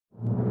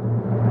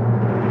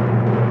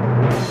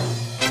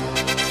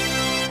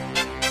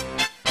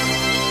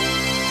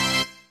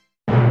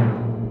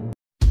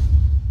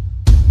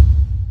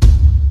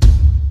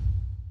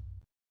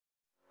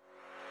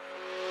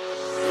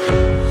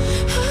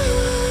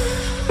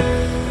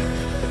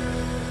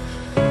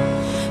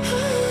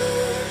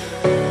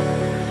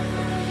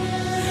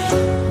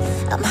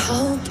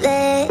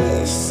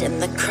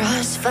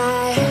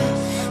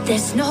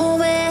there's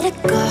nowhere to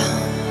go.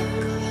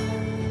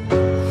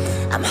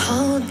 I'm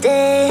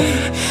holding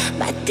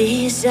my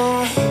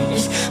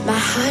desires, my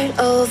heart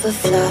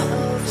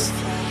overflows.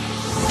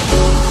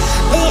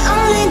 The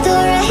only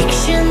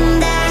direction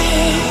that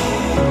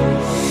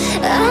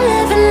I'll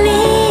ever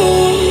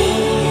need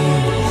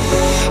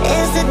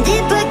is a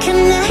deeper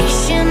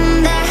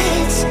connection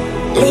that's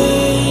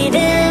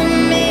leading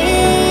me.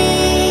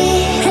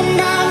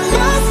 And I'm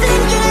lost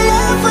in your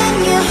love when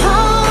you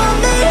hold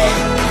me.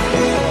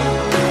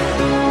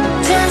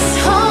 Just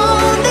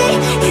hold me,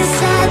 'cause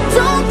I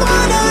don't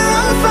wanna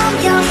run from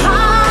your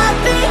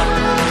heartbeat.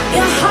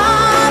 Your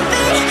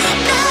heartbeat,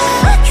 no,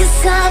 'cause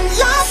I'm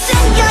lost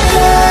in your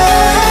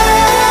love.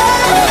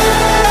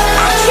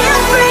 I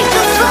can't break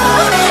the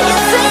fall,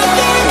 you're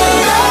taking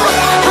it all.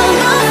 I'm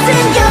lost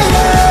in your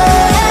love.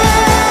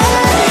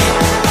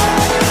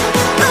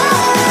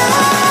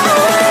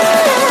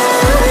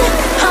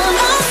 I'm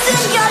lost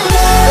in your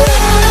love.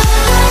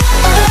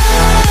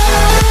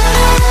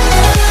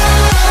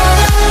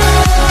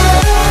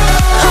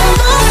 I'm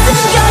lost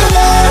in your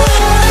love.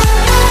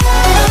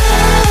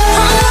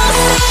 I'm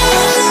lost in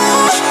your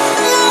love.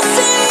 Lost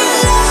in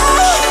your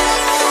love.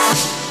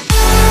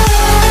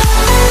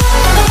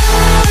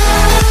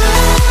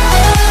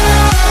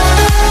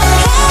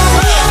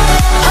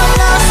 I'm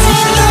lost in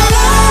your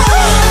love.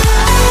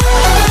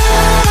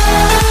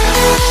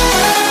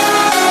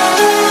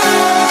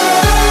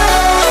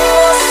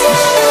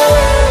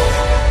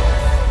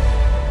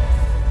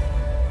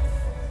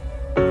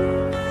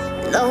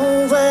 No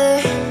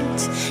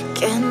words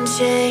can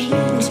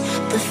change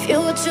the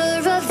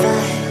future of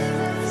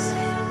us.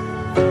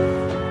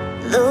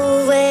 The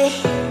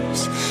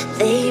waves,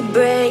 they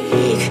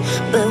break,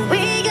 but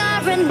we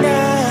are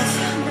enough.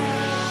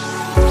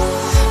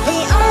 The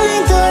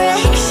only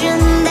direction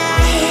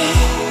that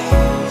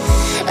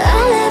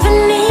I'll ever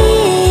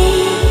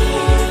need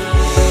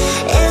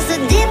is a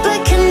deeper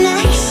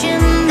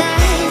connection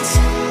that's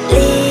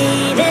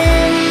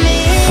leading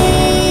me.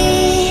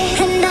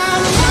 And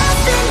I'm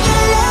lost in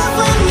your love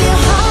when you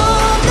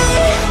hold me.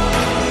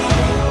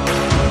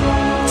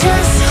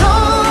 Just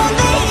hold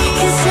me,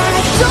 'cause I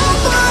don't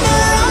wanna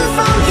run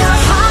from your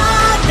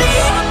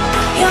heartbeat.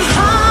 Your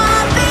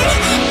heartbeat,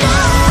 no,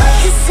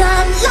 'cause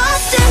I'm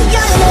lost in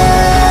your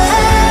love.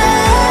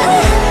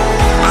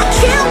 I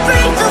can't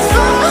break the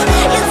fall,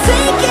 you're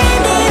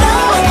taking it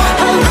all.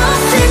 I'm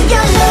lost in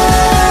your love.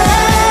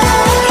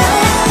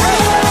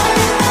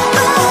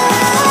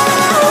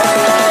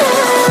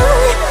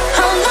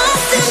 I'm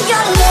lost in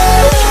your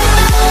love.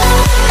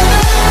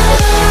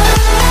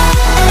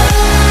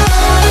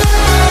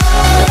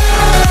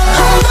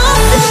 I'm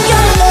lost in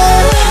your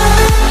love.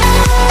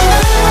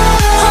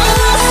 I'm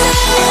lost in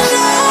your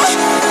love.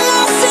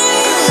 Lost in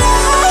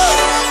your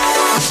love.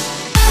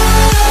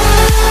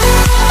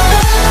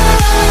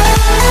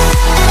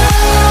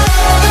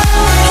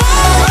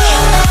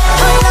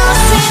 I'm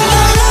lost in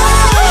your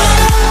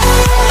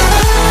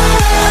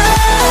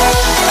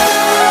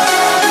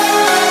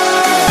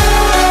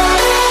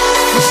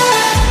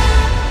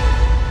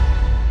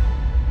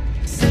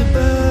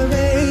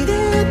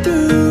Separated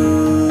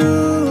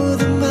through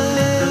the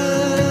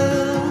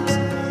miles,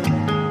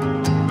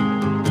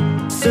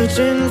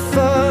 searching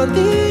for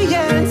the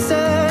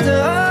answer to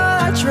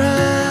our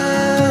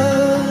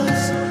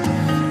trials.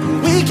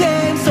 We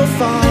came so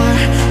far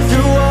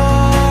through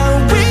our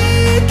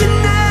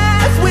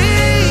weakness. We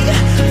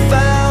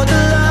found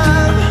a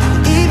love,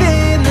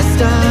 even the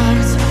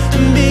stars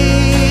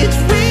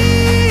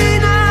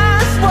between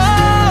us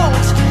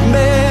won't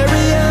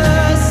marry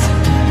us.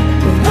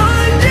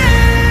 One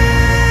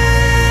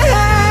day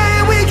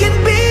we can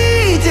be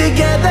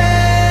together,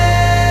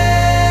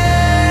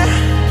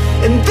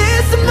 and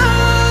this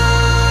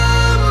moment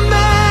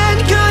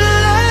could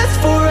last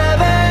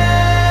forever.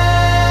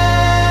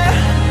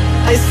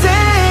 I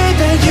say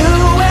that you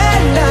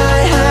and I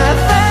have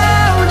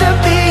found a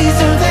piece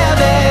of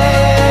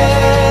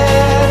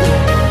heaven,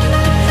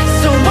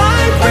 so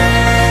I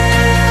pray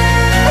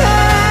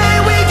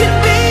we can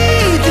be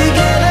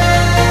together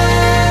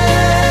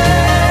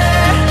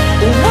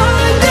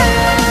one day.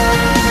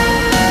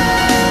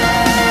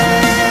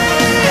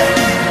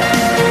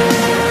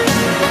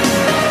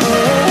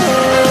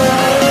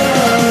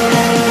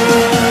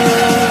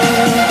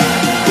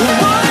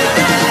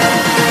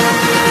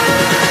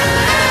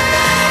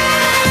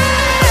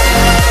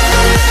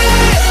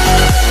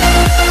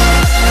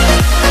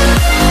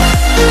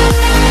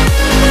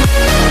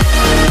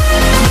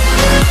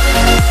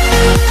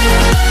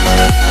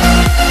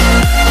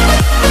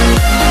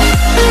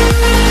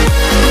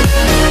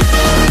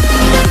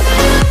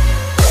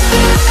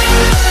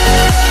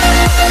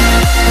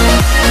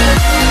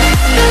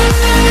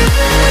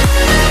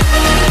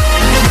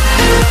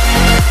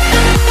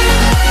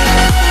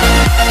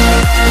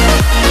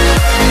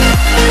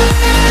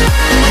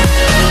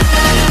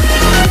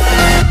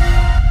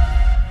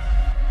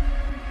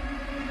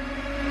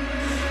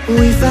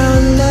 We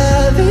found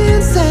love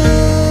in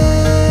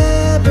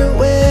separate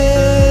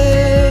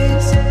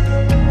ways.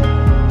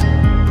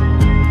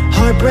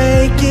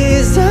 Heartbreak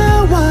is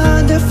a wild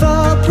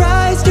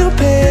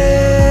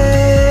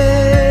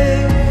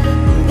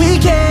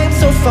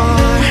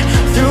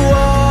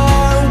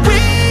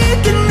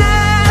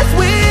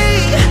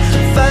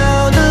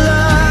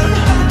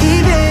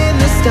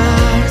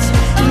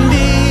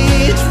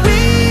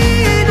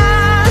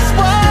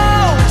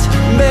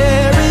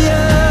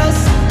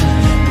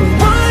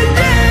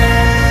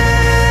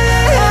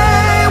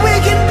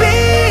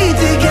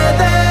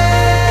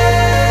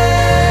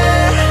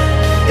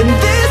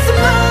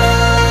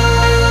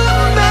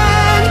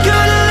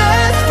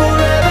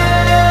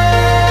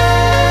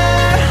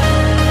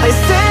They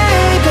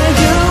say that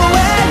you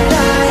and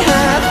I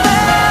have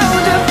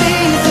found a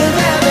piece of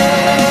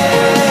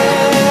heaven.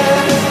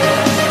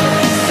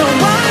 So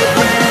I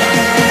pray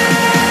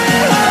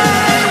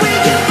we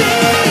can be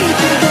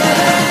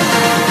together.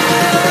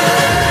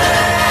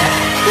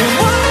 And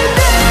one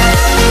day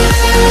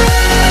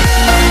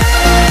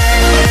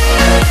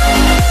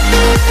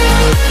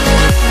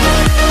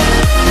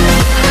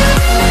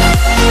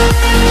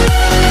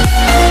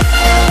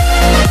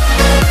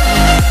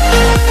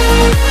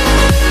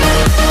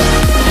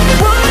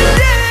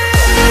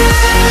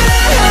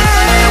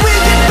we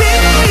can be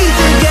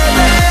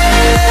together.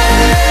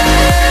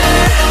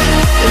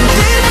 And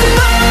this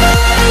moment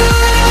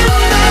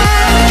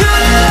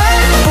could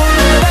last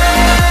forever.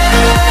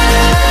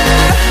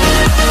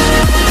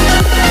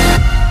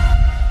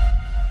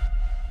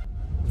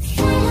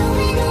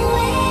 Following the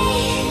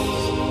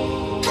waves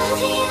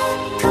of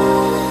your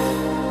call.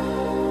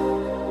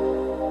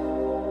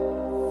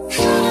 I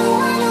don't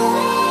wanna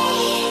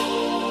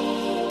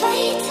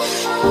wait to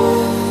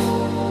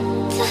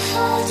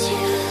hold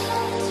you.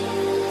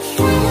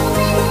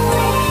 Following the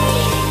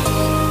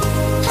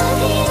waves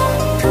of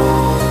your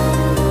call.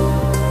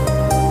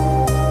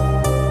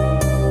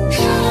 I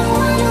don't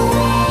wanna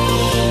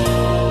wait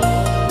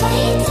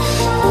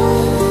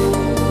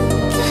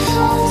to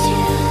hold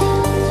you.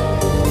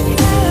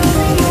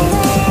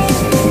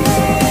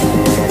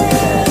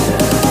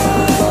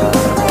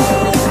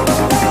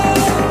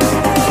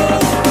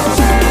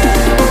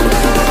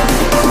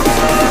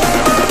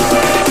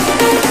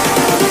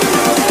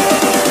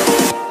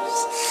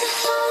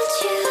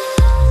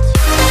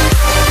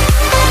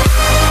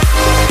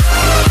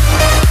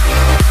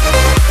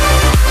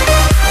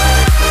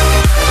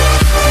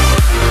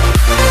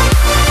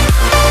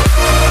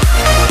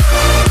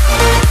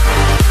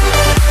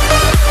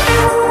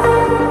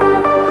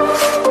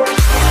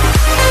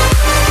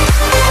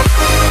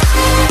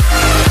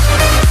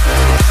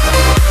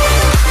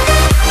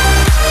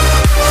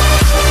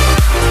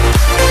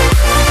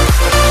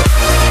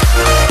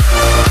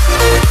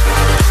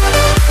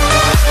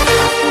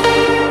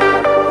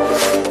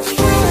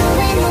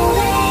 Following the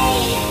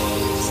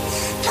waves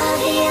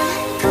of your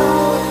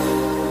call.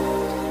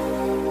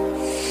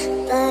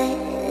 But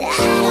I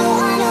don't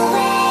wanna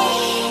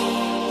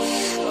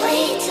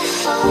wait to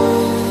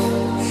hold